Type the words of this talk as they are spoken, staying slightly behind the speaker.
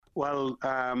Well,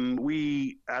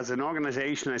 we, as an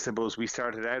organization, I suppose, we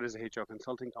started out as a HR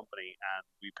consulting company and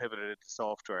we pivoted into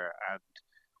software and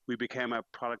we became a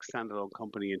product standalone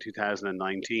company in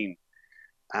 2019.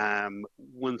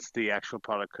 Once the actual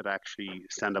product could actually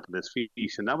stand up on its feet.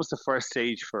 And that was the first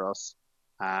stage for us.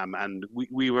 And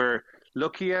we were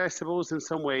lucky, I suppose, in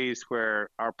some ways where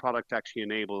our product actually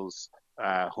enables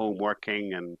home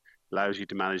working and allows you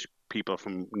to manage people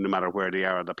from no matter where they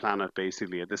are on the planet,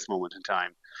 basically, at this moment in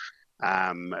time,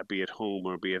 be at home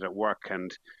or be it at work.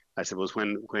 And I suppose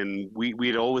when we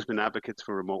had always been advocates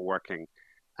for remote working,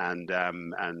 and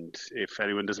if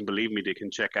anyone doesn't believe me, they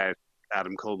can check out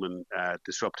Adam Coleman,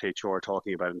 Disrupt HR,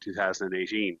 talking about in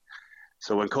 2018.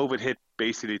 So when COVID hit,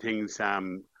 basically things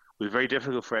was very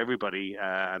difficult for everybody,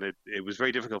 and it was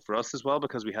very difficult for us as well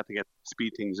because we had to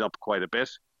speed things up quite a bit.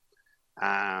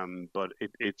 But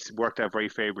it's worked out very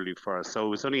favorably for us. So it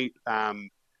was only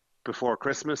before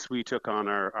Christmas we took on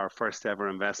our first ever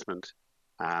investment,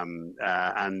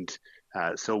 and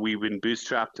so we've been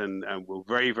bootstrapped and we're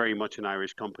very, very much an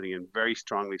Irish company and very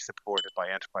strongly supported by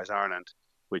Enterprise Ireland,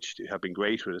 which have been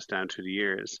great with us down through the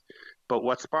years. But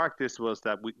what sparked this was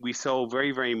that we saw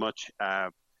very, very much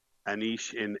a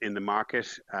niche in the market,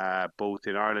 both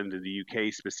in Ireland and the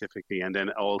UK specifically, and then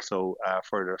also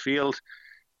further afield.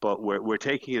 But we're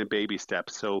taking it in baby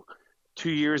steps. So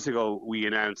 2 years ago, we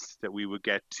announced that we would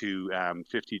get to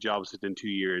 50 jobs within 2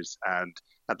 years. And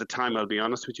at the time, I'll be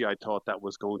honest with you, I thought that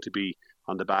was going to be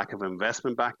on the back of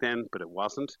investment back then, but it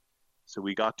wasn't. So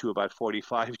we got to about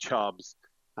 45 jobs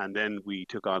and then we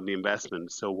took on the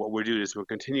investment. So what we're doing is we're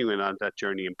continuing on that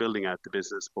journey and building out the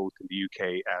business both in the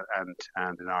UK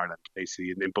and in Ireland,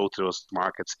 basically in both of those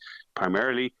markets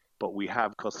primarily. But we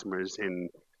have customers in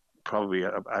probably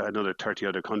another 30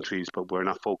 other countries, but we're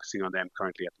not focusing on them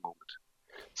currently at the moment.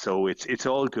 So it's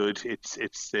all good. It's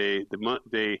the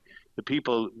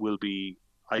people will be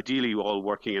ideally all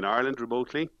working in Ireland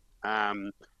remotely.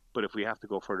 But if we have to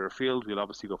go further afield, we'll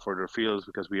obviously go further afield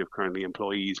because we have currently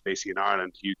employees basically in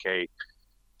Ireland, UK,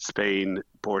 Spain,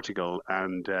 Portugal,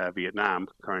 and Vietnam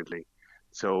currently.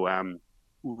 So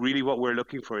really, what we're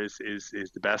looking for is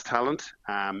the best talent,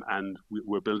 and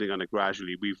we're building on it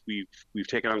gradually. We've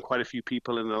taken on quite a few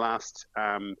people in the last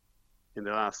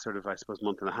sort of, I suppose,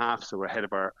 month and a half. So we're ahead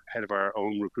of our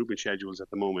own recruitment schedules at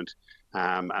the moment,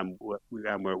 and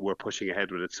we're pushing ahead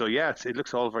with it. So yeah, it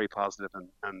looks all very positive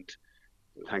and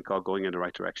thank God going in the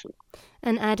right direction.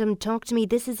 And Adam, talk to me.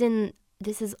 This is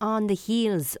on the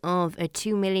heels of a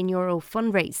 €2 million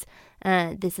fundraise.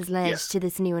 This has led Yes. to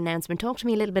this new announcement. Talk to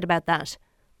me a little bit about that.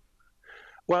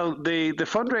 Well, the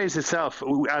fundraise itself,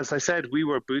 as I said, we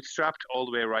were bootstrapped all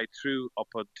the way right through up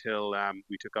until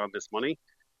we took on this money,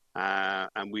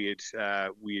 and we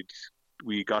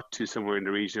got to somewhere in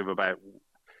the region of about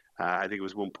I think it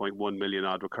was 1.1 million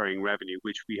odd recurring revenue,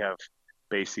 which we have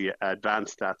basically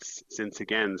advanced that since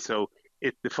again. So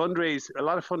the fundraise, a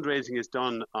lot of fundraising is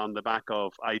done on the back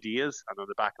of ideas and on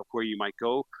the back of where you might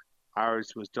go.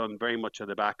 Ours was done very much on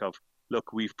the back of,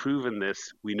 look, we've proven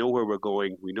this, we know where we're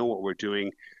going, we know what we're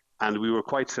doing, and we were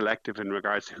quite selective in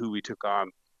regards to who we took on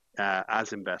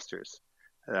as investors.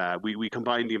 We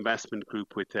combined the investment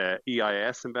group with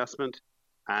EIS investment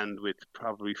and with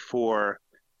probably four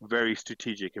very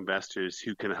strategic investors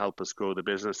who can help us grow the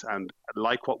business and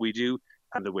like what we do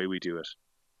and the way we do it.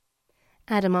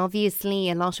 Adam, obviously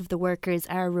a lot of the workers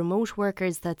are remote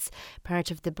workers, that's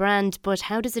part of the brand, but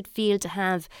how does it feel to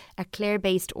have a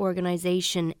Clare-based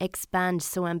organisation expand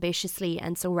so ambitiously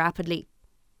and so rapidly?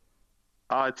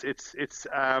 It's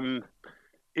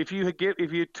if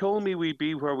you told me we'd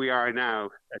be where we are now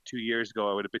 2 years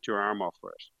ago, I would have bit your arm off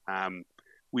for it.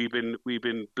 We've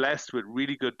been blessed with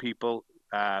really good people.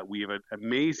 We have an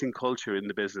amazing culture in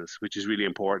the business, which is really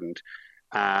important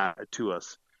to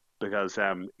us because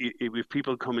if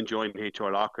people come and join HR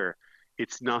Locker,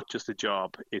 it's not just a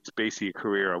job, it's basically a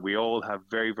career. We all have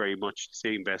very, very much the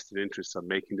same vested interests on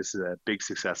making this a big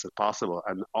success as possible.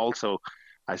 And also,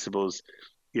 I suppose,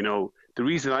 the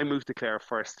reason I moved to Clare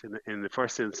first in the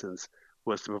first instance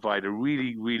was to provide a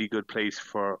really, really good place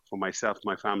for myself and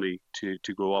my family to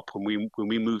grow up. When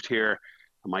we moved here,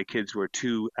 my kids were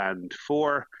 2 and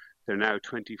 4. They're now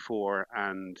 24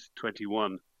 and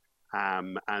 21.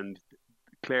 And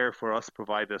Clare for us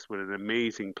provided us with an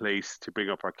amazing place to bring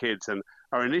up our kids. And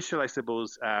our initial, I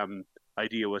suppose,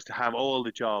 idea was to have all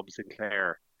the jobs in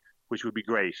Clare, which would be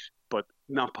great, but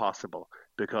not possible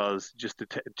because just the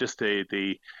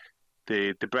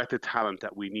breadth of talent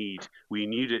that we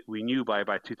knew by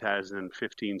about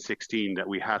 2015-16 that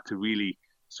we had to really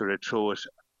sort of throw it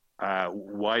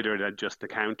wider than just the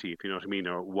county, if you know what I mean,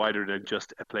 or wider than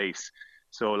just a place.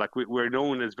 So like we're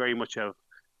known as very much of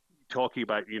talking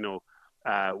about,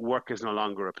 work is no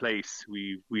longer a place.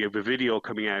 We have a video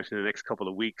coming out in the next couple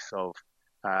of weeks of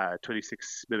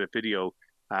 26-minute video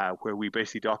where we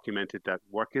basically documented that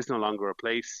work is no longer a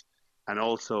place. And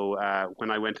also, when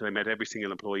I went and I met every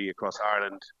single employee across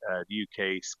Ireland, the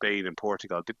UK, Spain, and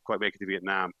Portugal, didn't quite make it to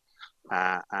Vietnam,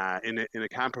 in a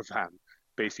camper van,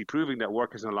 basically proving that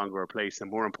work is no longer a place. And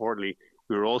more importantly,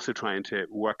 we were also trying to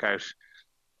work out,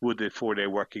 would the 4-day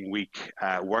working week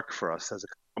work for us as a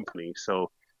company?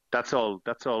 So that's all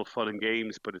fun and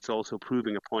games, but it's also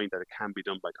proving a point that it can be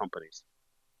done by companies.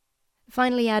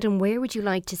 Finally, Adam, where would you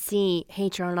like to see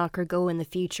HR Locker go in the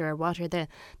future? What are the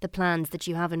plans that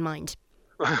you have in mind?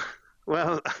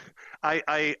 Well,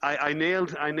 I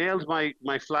nailed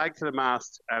my flag to the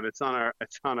mast, and it's on our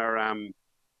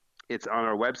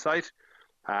website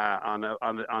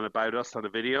on About Us, on a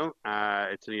video.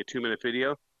 It's only a 2-minute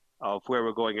video of where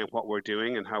we're going and what we're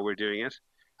doing and how we're doing it.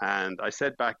 And I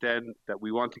said back then that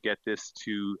we want to get this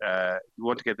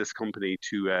company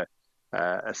to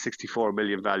a 64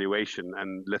 million valuation,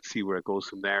 and let's see where it goes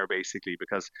from there, basically,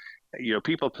 because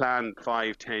people plan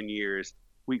 5-10 years.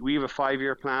 We have a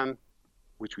 5-year plan,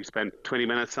 which we spend 20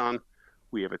 minutes on.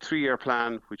 We have a 3-year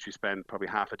plan, which we spend probably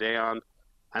half a day on,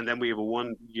 and then we have a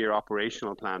 1-year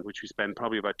operational plan, which we spend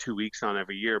probably about 2 weeks on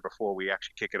every year before we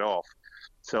actually kick it off.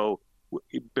 So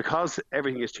because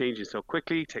everything is changing so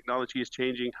quickly, technology is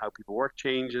changing, how people work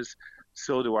changes,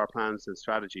 so do our plans and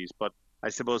strategies. But I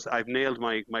suppose I've nailed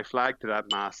my flag to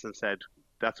that mast and said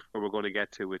that's where we're going to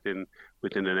get to within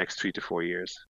the next 3 to 4 years.